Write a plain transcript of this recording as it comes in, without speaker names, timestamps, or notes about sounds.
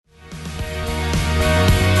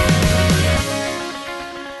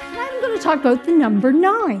to talk about the number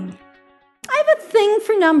 9. I have a thing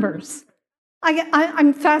for numbers.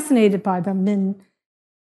 I'm fascinated by them. And,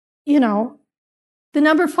 the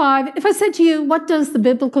number 5, if I said to you, what does the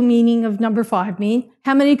biblical meaning of number 5 mean?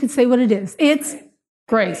 How many could say what it is? It's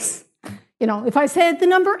grace. If I said the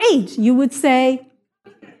number 8, you would say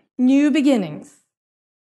new beginnings.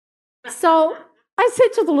 So I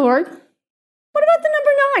said to the Lord, what about the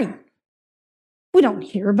number 9? We don't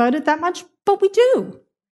hear about it that much, but we do.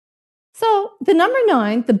 So the number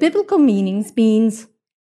 9, the biblical meanings means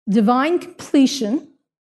divine completion,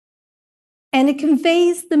 and it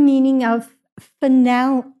conveys the meaning of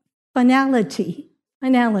finality.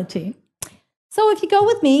 So if you go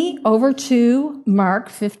with me over to Mark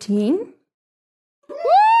 15.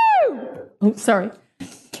 Woo! Oh, sorry.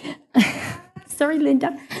 Sorry,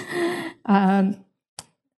 Linda.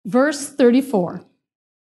 Verse 34.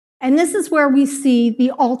 And this is where we see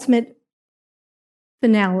the ultimate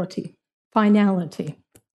finality,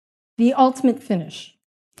 the ultimate finish.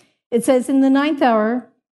 It says, in the 9th hour,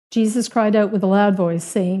 Jesus cried out with a loud voice,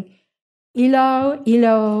 saying, Elo,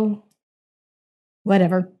 Elo,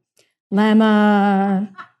 whatever, lama.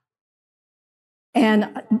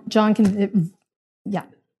 And John can,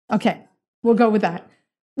 okay, we'll go with that.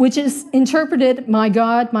 Which is interpreted, my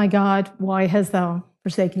God, why hast thou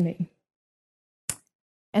forsaken me?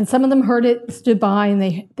 And some of them heard it, stood by,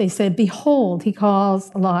 and they said, behold, he calls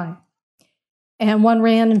Eli. And one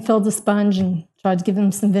ran and filled a sponge and tried to give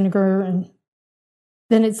him some vinegar. And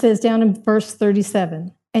then it says down in verse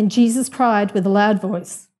 37, and Jesus cried with a loud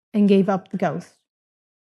voice and gave up the ghost.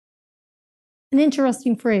 An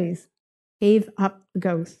interesting phrase, gave up the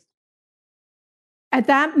ghost. At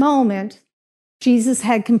that moment, Jesus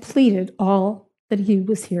had completed all that he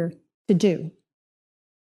was here to do.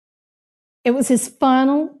 It was his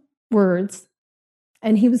final words,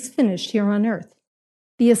 and he was finished here on earth.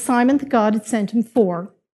 The assignment that God had sent him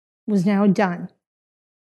for was now done.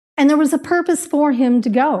 And there was a purpose for him to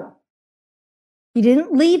go. He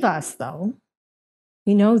didn't leave us, though.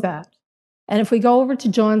 We know that. And if we go over to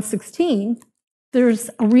John 16, there's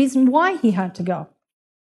a reason why he had to go.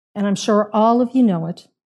 And I'm sure all of you know it.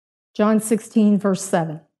 John 16, verse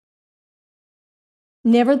 7.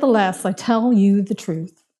 Nevertheless, I tell you the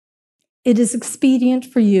truth. It is expedient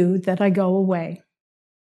for you that I go away.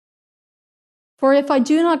 For if I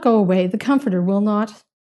do not go away, the Comforter will not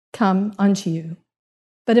come unto you.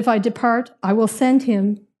 But if I depart, I will send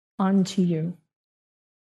him unto you.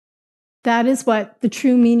 That is what the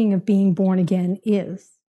true meaning of being born again is.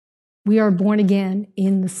 We are born again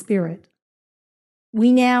in the Spirit.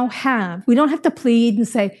 We don't have to plead and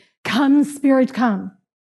say, come, Spirit, come.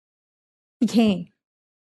 He came.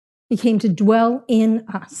 He came to dwell in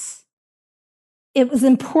us. It was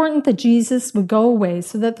important that Jesus would go away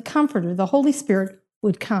so that the Comforter, the Holy Spirit,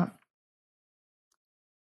 would come.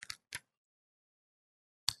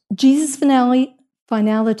 Jesus'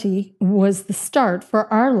 finality was the start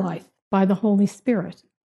for our life by the Holy Spirit.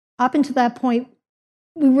 Up until that point,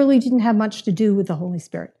 we really didn't have much to do with the Holy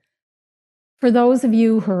Spirit. For those of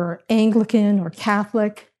you who are Anglican or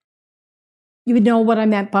Catholic, you would know what I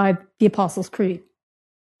meant by the Apostles' Creed.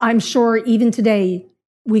 I'm sure even today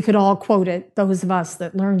we could all quote it, those of us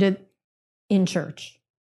that learned it in church.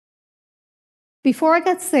 Before I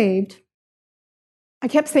got saved, I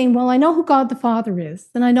kept saying, well, I know who God the Father is,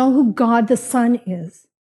 and I know who God the Son is,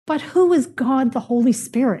 but who is God the Holy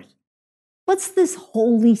Spirit? What's this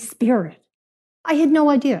Holy Spirit? I had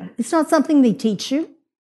no idea. It's not something they teach you,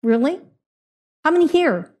 really. How many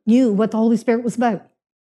here knew what the Holy Spirit was about?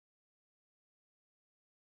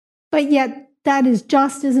 But yet, that is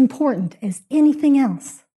just as important as anything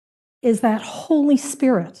else, is that Holy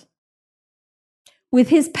Spirit. With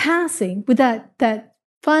his passing, with that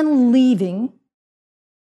final leaving,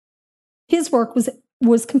 his work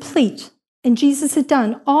was complete, and Jesus had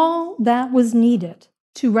done all that was needed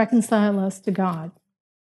to reconcile us to God.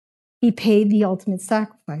 He paid the ultimate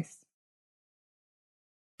sacrifice.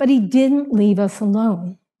 But he didn't leave us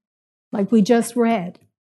alone, like we just read.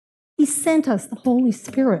 He sent us the Holy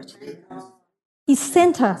Spirit. He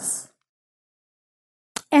sent us.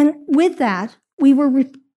 And with that, we were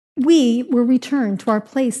returned to our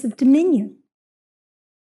place of dominion.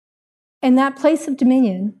 And that place of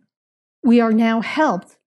dominion, we are now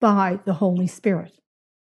helped by the Holy Spirit.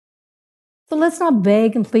 So let's not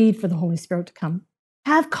beg and plead for the Holy Spirit to come.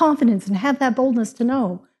 Have confidence and have that boldness to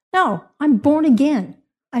know, no, I'm born again.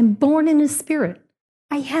 I'm born in His Spirit.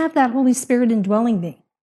 I have that Holy Spirit indwelling me.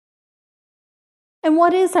 And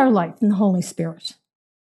what is our life in the Holy Spirit?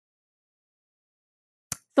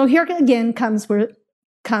 So here again comes where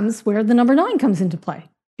the number 9 comes into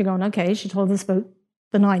play. You're going, okay, she told us about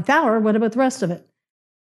the ninth hour. What about the rest of it?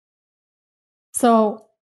 So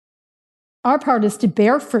our part is to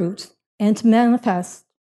bear fruit and to manifest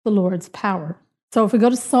the Lord's power. So if we go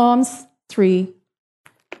to Psalms 3,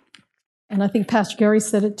 and I think Pastor Gary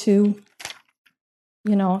said it too,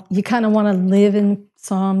 you kind of want to live in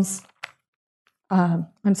Psalms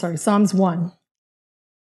 1.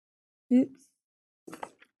 Oops.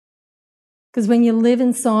 Because when you live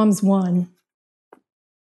in Psalms 1,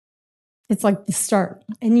 it's like the start.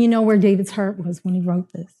 And you know where David's heart was when he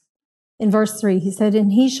wrote this. In verse 3, he said,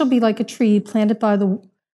 "And he shall be like a tree planted by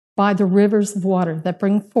the rivers of water that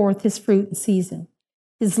bring forth his fruit in season.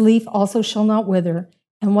 His leaf also shall not wither,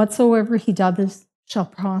 and whatsoever he doeth shall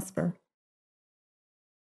prosper."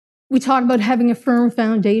 We talk about having a firm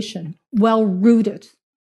foundation, well rooted.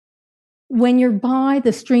 When you're by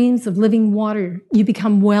the streams of living water, you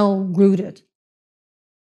become well rooted,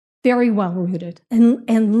 very well rooted.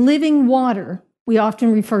 And living water, we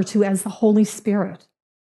often refer to as the Holy Spirit.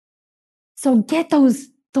 So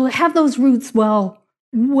have those roots well.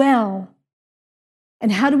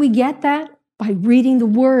 And how do we get that? By reading the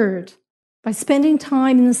Word, by spending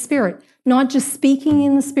time in the Spirit, not just speaking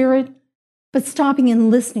in the Spirit, but stopping and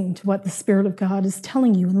listening to what the Spirit of God is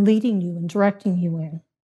telling you and leading you and directing you in.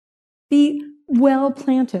 Be well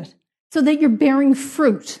planted so that you're bearing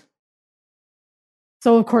fruit.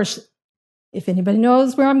 So, of course, if anybody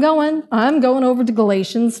knows where I'm going over to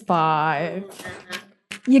Galatians 5.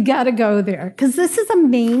 You got to go there because this is a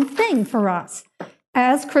main thing for us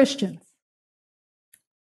as Christians.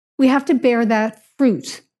 We have to bear that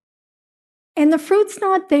fruit. And the fruit's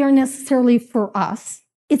not there necessarily for us.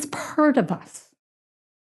 It's part of us.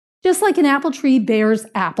 Just like an apple tree bears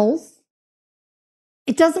apples,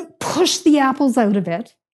 it doesn't push the apples out of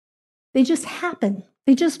it. They just happen.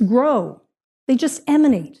 They just grow. They just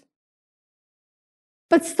emanate.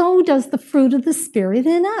 But so does the fruit of the Spirit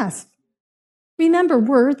in us. Remember,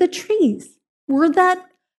 we're the trees. We're that,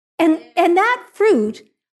 and that fruit,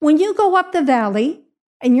 when you go up the valley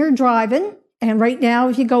and you're driving, and right now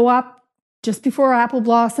if you go up just before apple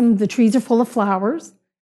blossom, the trees are full of flowers,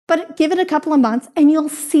 but give it a couple of months and you'll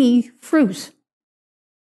see fruit.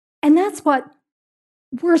 And that's what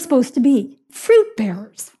we're supposed to be, fruit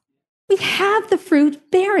bearers. We have the fruit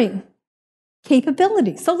bearing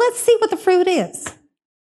capability. So let's see what the fruit is.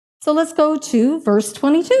 So let's go to verse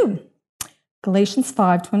 22. Galatians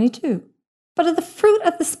 5:22. But of the fruit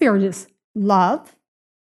of the Spirit is love,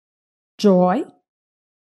 joy,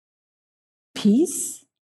 peace,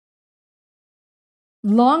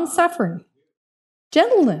 long-suffering,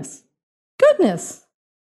 gentleness, goodness,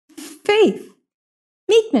 faith,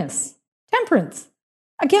 meekness, temperance.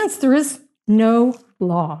 Against there is no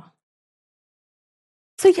law.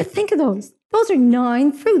 So you think of those. Those are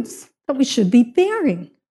 9 fruits that we should be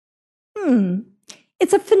bearing.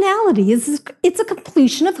 It's a finality. It's a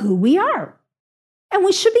completion of who we are. And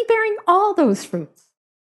we should be bearing all those fruits.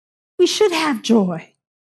 We should have joy.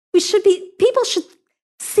 People should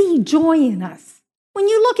see joy in us. When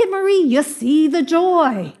you look at Marie, you see the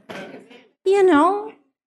joy.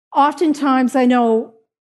 Oftentimes I know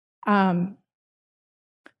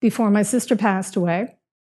before my sister passed away,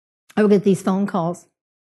 I would get these phone calls.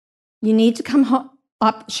 You need to come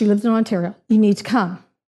up. She lived in Ontario. You need to come,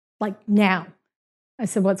 like now. I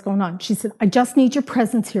said, what's going on? She said, I just need your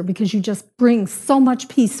presence here because you just bring so much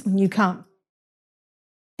peace when you come.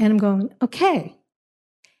 And I'm going, okay.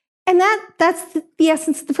 And that's the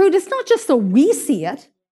essence of the fruit. It's not just so we see it.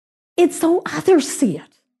 It's so others see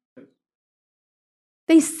it.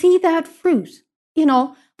 They see that fruit.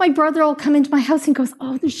 My brother will come into my house and goes,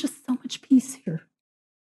 oh, there's just so much peace here.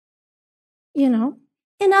 In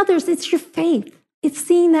others, it's your faith. It's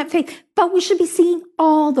seeing that faith. But we should be seeing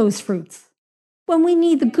all those fruits. When we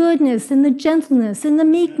need the goodness and the gentleness and the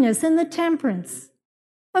meekness and the temperance,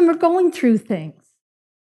 when we're going through things,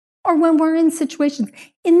 or when we're in situations.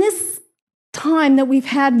 In this time that we've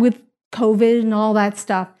had with COVID and all that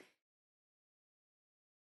stuff,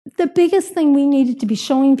 the biggest thing we needed to be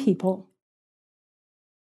showing people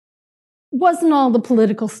wasn't all the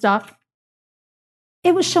political stuff.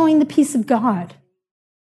 It was showing the peace of God,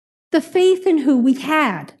 the faith in who we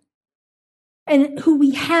had and who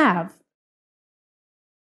we have.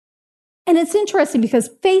 And it's interesting because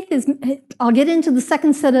faith is, I'll get into the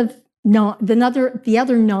second set of the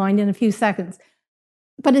other 9 in a few seconds.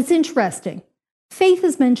 But it's interesting. Faith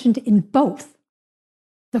is mentioned in both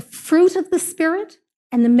the fruit of the Spirit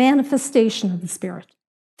and the manifestation of the Spirit.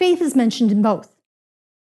 Faith is mentioned in both.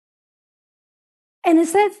 And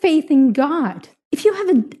it's that faith in God. If you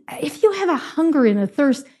have a hunger and a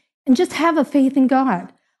thirst and just have a faith in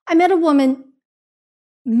God. I met a woman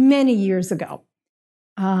many years ago.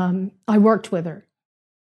 I worked with her.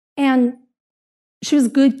 And she was a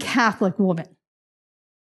good Catholic woman.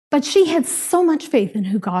 But she had so much faith in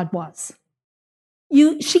who God was.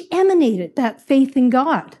 She emanated that faith in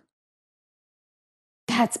God.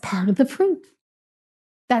 That's part of the fruit.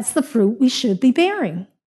 That's the fruit we should be bearing.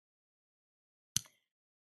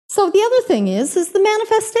 So the other thing is the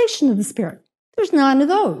manifestation of the Spirit. There's none of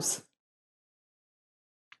those.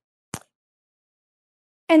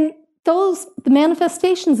 And the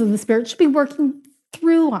manifestations of the Spirit should be working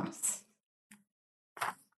through us.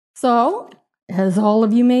 So, as all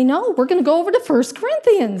of you may know, we're going to go over to 1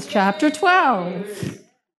 Corinthians chapter 12.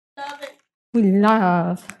 Love it. We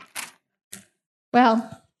love.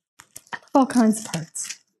 Well, I love all kinds of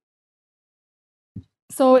parts.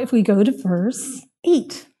 So if we go to verse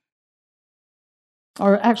 8,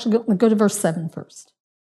 or actually go to verse 7 first.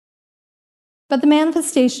 But the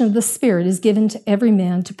manifestation of the Spirit is given to every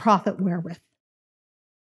man to profit wherewith.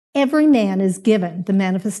 Every man is given the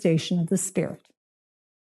manifestation of the Spirit.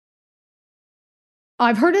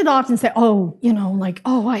 I've heard it often say,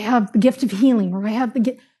 I have the gift of healing, or I have the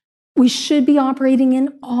gift. We should be operating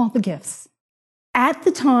in all the gifts at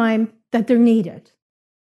the time that they're needed.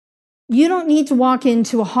 You don't need to walk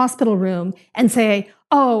into a hospital room and say,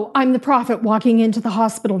 oh, I'm the prophet walking into the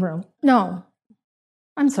hospital room. No,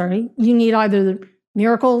 I'm sorry. You need either the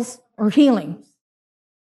miracles or healing.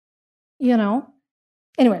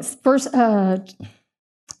 Anyways, verse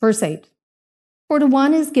 8. For to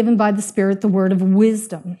one is given by the Spirit the word of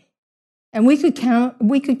wisdom. And we could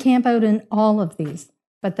camp out in all of these,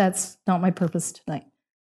 but that's not my purpose tonight.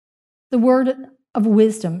 The word of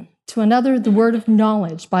wisdom, to another the word of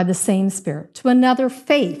knowledge by the same Spirit, to another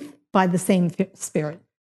faith by the same Spirit.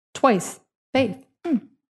 Twice, faith.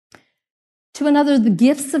 To another the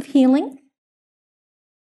gifts of healing,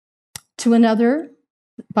 to another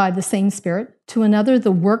by the same Spirit, to another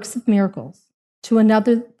the works of miracles, to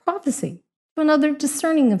another prophecy, to another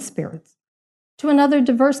discerning of spirits, to another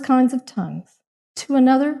diverse kinds of tongues, to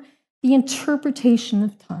another the interpretation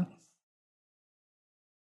of tongues.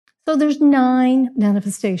 So there's 9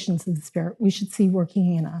 manifestations of the Spirit we should see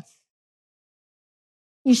working in us.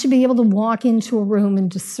 You should be able to walk into a room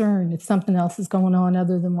and discern if something else is going on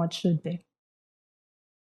other than what should be.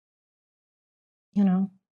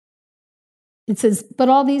 It says, but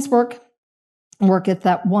all these worketh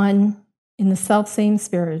that one in the selfsame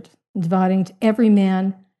Spirit, dividing to every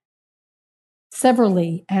man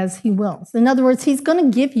severally as he wills. In other words, he's going to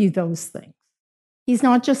give you those things. He's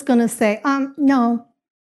not just going to say, no,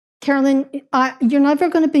 Carolyn, you're never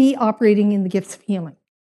going to be operating in the gifts of healing.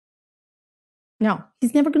 No,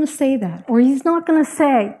 he's never going to say that. Or he's not going to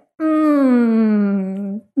say,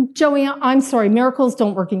 Joey, I'm sorry, miracles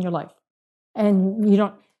don't work in your life. And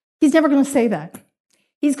he's never going to say that.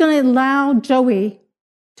 He's going to allow Joey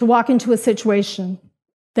to walk into a situation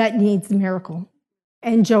that needs a miracle.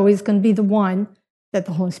 And Joey's going to be the one that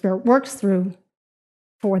the Holy Spirit works through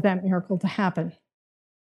for that miracle to happen.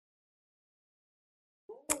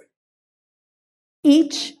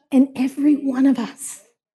 Each and every one of us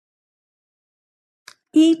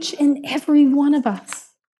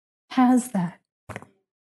has that.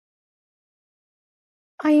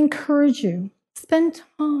 I encourage you, spend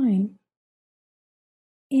time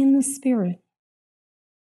in the Spirit.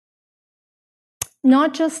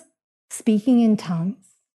 Not just speaking in tongues,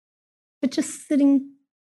 but just sitting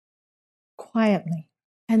quietly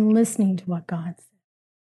and listening to what God says.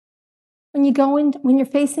 When you're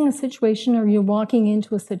facing a situation or you're walking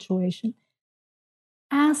into a situation,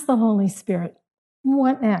 ask the Holy Spirit,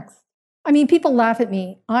 what next? I mean, people laugh at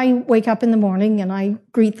me. I wake up in the morning and I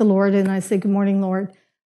greet the Lord and I say, good morning, Lord.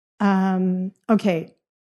 Okay,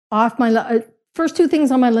 off my first 2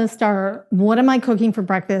 things on my list are, what am I cooking for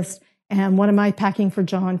breakfast and what am I packing for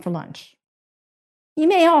John for lunch? You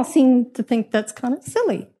may all seem to think that's kind of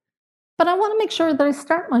silly, but I want to make sure that I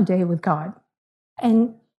start my day with God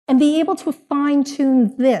and be able to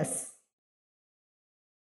fine-tune this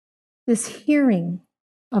hearing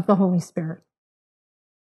of the Holy Spirit.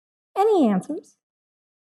 Any answers?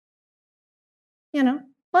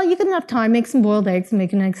 Well, you can have time, make some boiled eggs and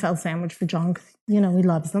make an egg salad sandwich for John because, he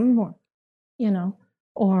loves them.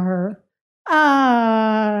 Or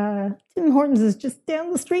Tim Hortons is just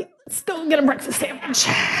down the street. Let's go get a breakfast sandwich.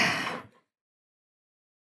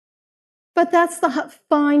 But that's the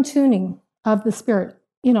fine-tuning of the Spirit.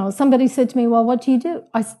 Somebody said to me, well, what do you do?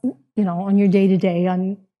 On your day-to-day,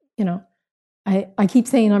 I keep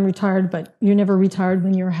saying I'm retired, but you're never retired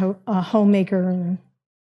when you're a homemaker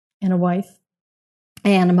and a wife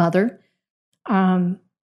and a mother. You're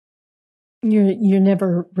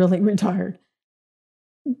never really retired.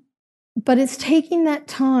 But it's taking that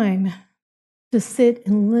time to sit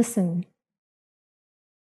and listen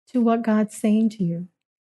to what God's saying to you.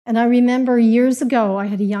 And I remember years ago, I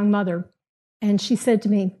had a young mother, and she said to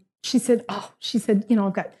me,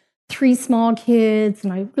 I've got 3 small kids,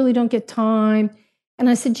 and I really don't get time. And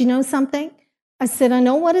I said, you know something? I said, I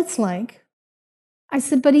know what it's like. I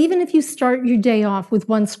said, but even if you start your day off with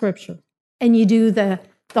one scripture, and you do the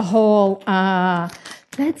whole,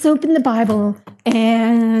 let's open the Bible,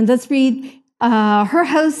 and let's read, her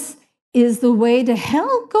house is the way to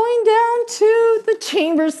hell, going down to the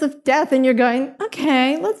chambers of death. And you're going,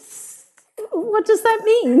 okay, what does that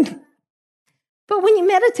mean? But when you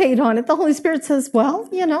meditate on it, the Holy Spirit says, well,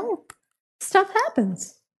 stuff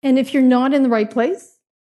happens. And if you're not in the right place,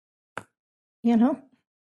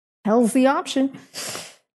 hell's the option.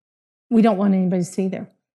 We don't want anybody to see there.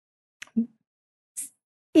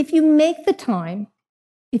 If you make the time,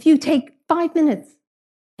 if you take 5 minutes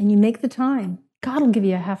and you make the time, God will give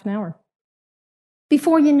you a half an hour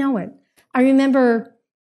before you know it. I remember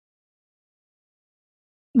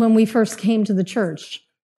when we first came to the church,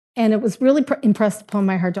 and it was really impressed upon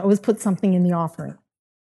my heart to always put something in the offering,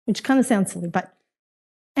 which kind of sounds silly,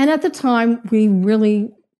 and at the time, we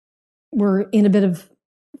really were in a bit of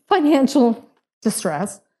financial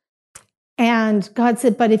distress. And God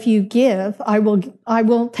said, but if you give, I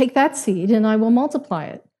will take that seed and I will multiply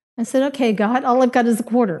it. I said, okay, God, all I've got is a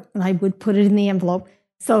quarter. And I would put it in the envelope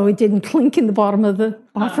so it didn't clink in the bottom of the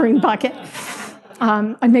offering bucket.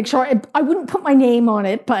 I'd make sure I wouldn't put my name on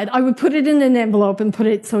it, but I would put it in an envelope and put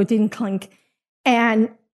it so it didn't clink. And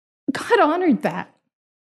God honored that,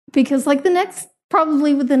 because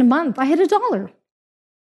probably within a month, I had $1.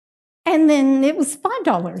 And then it was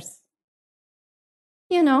 $5,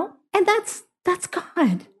 and that's God.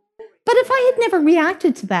 But if I had never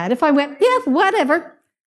reacted to that, if I went, yeah, whatever,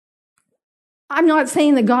 I'm not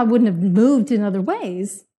saying that God wouldn't have moved in other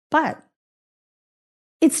ways, but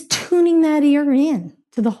it's tuning that ear in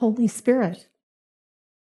to the Holy Spirit.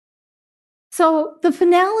 So the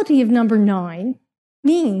finality of number 9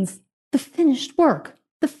 means the finished work,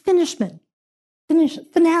 the finale, And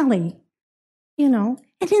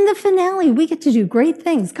in the finale, we get to do great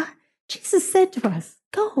things. God, Jesus said to us,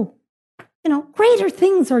 go. Greater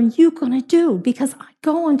things are you going to do, because I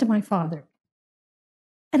go unto my Father.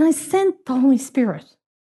 And I sent the Holy Spirit.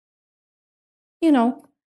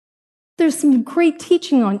 There's some great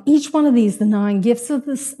teaching on each one of these, the 9 gifts of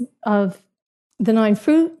the 9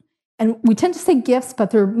 fruit. And we tend to say gifts,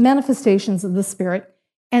 but they're manifestations of the Spirit.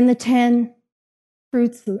 And the 10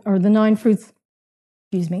 fruits, or the 9 fruits,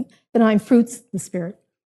 the 9 fruits of the Spirit.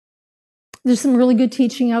 There's some really good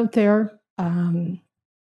teaching out there.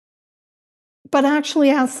 But actually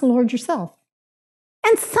ask the Lord yourself.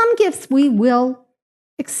 And some gifts we will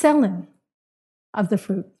excel in of the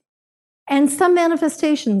fruit. And some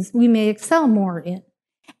manifestations we may excel more in.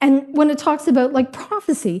 And when it talks about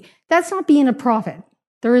prophecy, that's not being a prophet.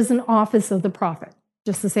 There is an office of the prophet,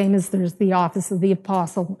 just the same as there's the office of the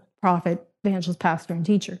apostle, prophet, evangelist, pastor, and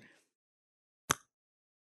teacher.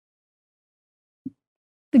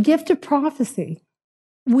 The gift of prophecy,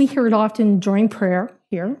 we hear it often during prayer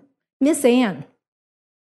here. Miss Ann,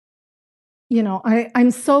 I'm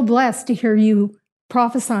so blessed to hear you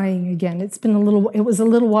prophesying again. It was a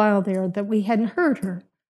little while there that we hadn't heard her,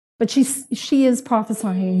 but she is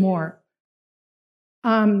prophesying more.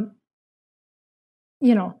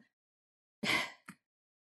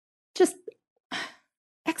 Just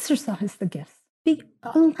exercise the gifts.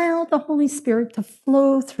 Allow the Holy Spirit to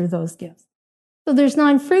flow through those gifts. So there's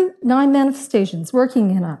 9 fruit, 9 manifestations working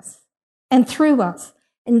in us and through us.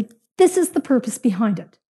 And this is the purpose behind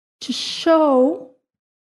it, to show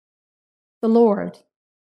the Lord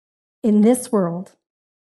in this world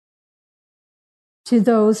to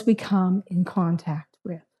those we come in contact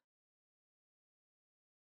with.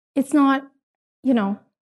 It's not,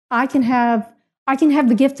 I can have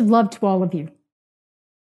the gift of love to all of you.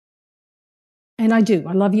 And I do.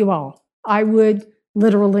 I love you all. I would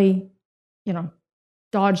literally,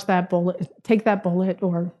 dodge that bullet, take that bullet,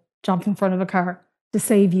 or jump in front of a car to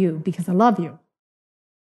save you because I love you.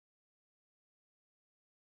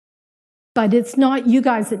 But it's not you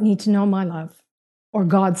guys that need to know my love or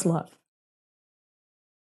God's love.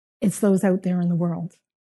 It's those out there in the world.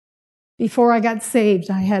 Before I got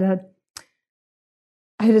saved, I had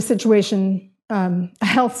a situation, a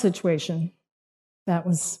health situation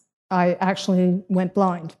I actually went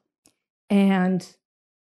blind. And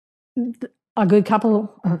a good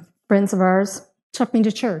couple of friends of ours took me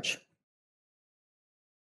to church.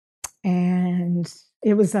 And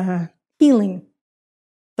it was a healing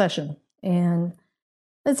session. And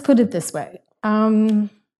let's put it this way.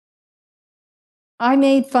 I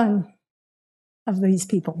made fun of these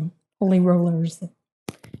people, holy rollers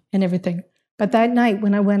and everything. But that night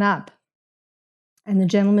when I went up and the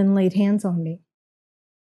gentleman laid hands on me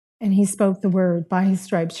and he spoke the word, by his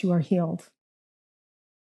stripes you are healed.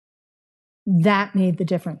 That made the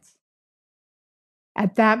difference.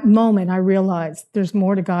 At that moment, I realized there's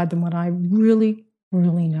more to God than what I really,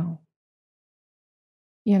 really know.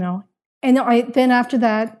 You know, and then after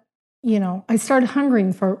that, you know, I started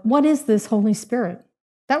hungering for what is this Holy Spirit?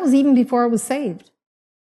 That was even before I was saved.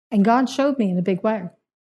 And God showed me in a big way.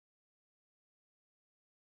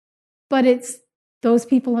 But it's those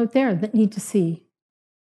people out there that need to see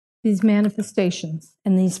these manifestations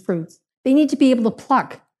and these fruits. They need to be able to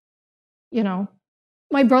pluck. You know,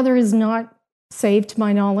 my brother is not saved to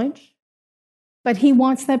my knowledge, but he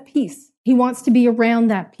wants that peace. He wants to be around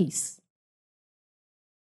that peace.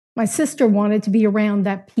 My sister wanted to be around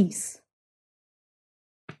that peace.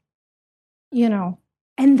 You know,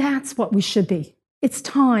 and that's what we should be. It's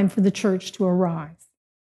time for the church to arise.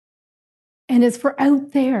 And it's for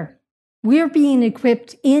out there. We're being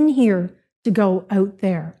equipped in here to go out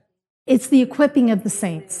there. It's the equipping of the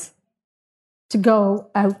saints to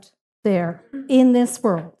go out there in this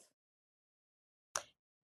world.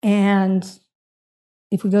 And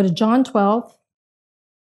if we go to John 12,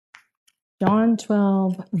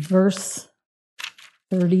 verse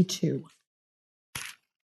 32.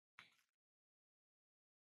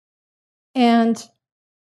 And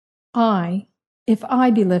I, if I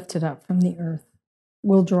be lifted up from the earth,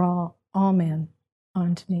 will draw all men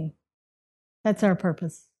unto me. That's our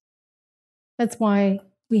purpose. That's why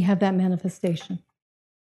we have that manifestation.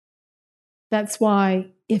 That's why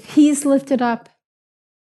if he's lifted up,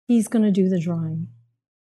 he's going to do the drawing.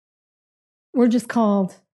 We're just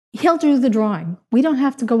called, he'll do the drawing. We don't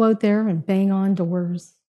have to go out there and bang on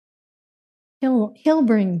doors. He'll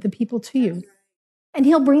bring the people to you. And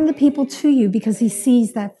he'll bring the people to you because he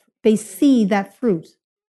sees that, they see that fruit.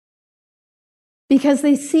 Because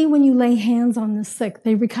they see when you lay hands on the sick,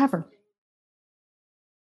 they recover.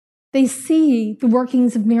 They see the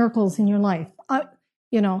workings of miracles in your life.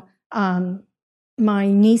 My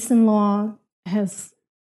niece-in-law has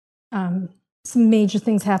some major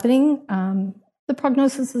things happening. The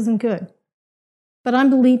prognosis isn't good. But I'm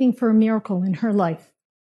believing for a miracle in her life.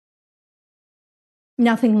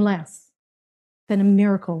 Nothing less than a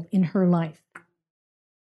miracle in her life.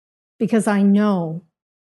 Because I know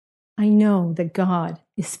that God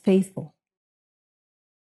is faithful.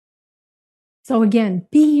 So again,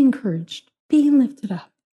 be encouraged, be lifted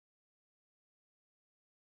up.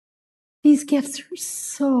 These gifts are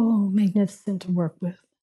so magnificent to work with.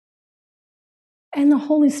 And the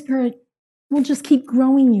Holy Spirit will just keep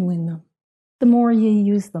growing you in them the more you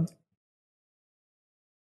use them.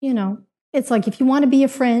 You know, it's like if you want to be a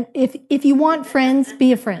friend, if you want friends,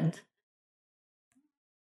 be a friend.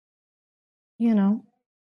 You know,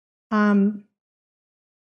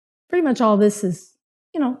 pretty much all this is,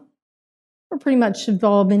 you know, we're pretty much have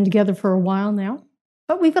all been together for a while now,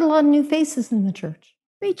 but we've got a lot of new faces in the church.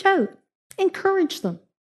 Reach out, encourage them.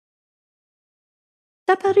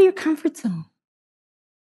 Step out of your comfort zone.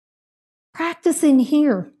 Practice in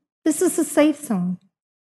here. This is a safe zone.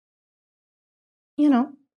 You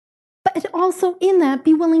know, but also in that,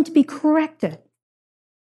 be willing to be corrected.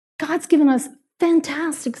 God's given us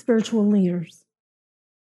fantastic spiritual leaders.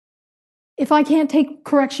 If I can't take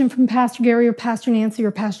correction from Pastor Gary or Pastor Nancy or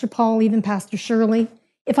Pastor Paul, even Pastor Shirley,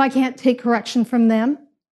 if I can't take correction from them,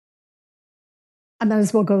 I might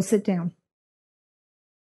as well go sit down.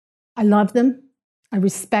 I love them. I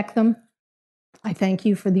respect them. I thank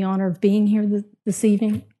you for the honor of being here this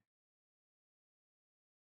evening.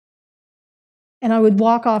 And I would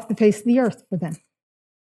walk off the face of the earth for them.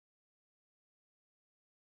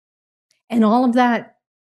 And all of that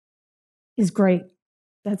is great.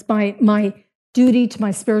 That's my duty to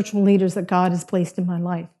my spiritual leaders that God has placed in my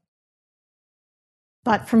life.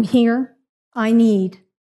 But from here, I need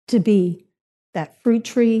to be that fruit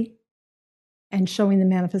tree and showing the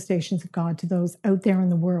manifestations of God to those out there in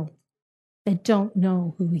the world that don't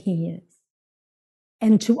know who He is.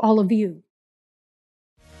 And to all of you.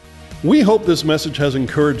 We hope this message has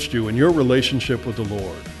encouraged you in your relationship with the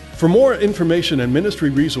Lord. For more information and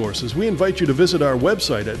ministry resources, we invite you to visit our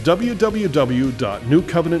website at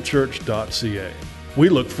www.newcovenantchurch.ca. We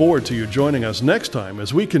look forward to you joining us next time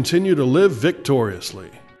as we continue to live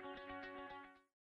victoriously.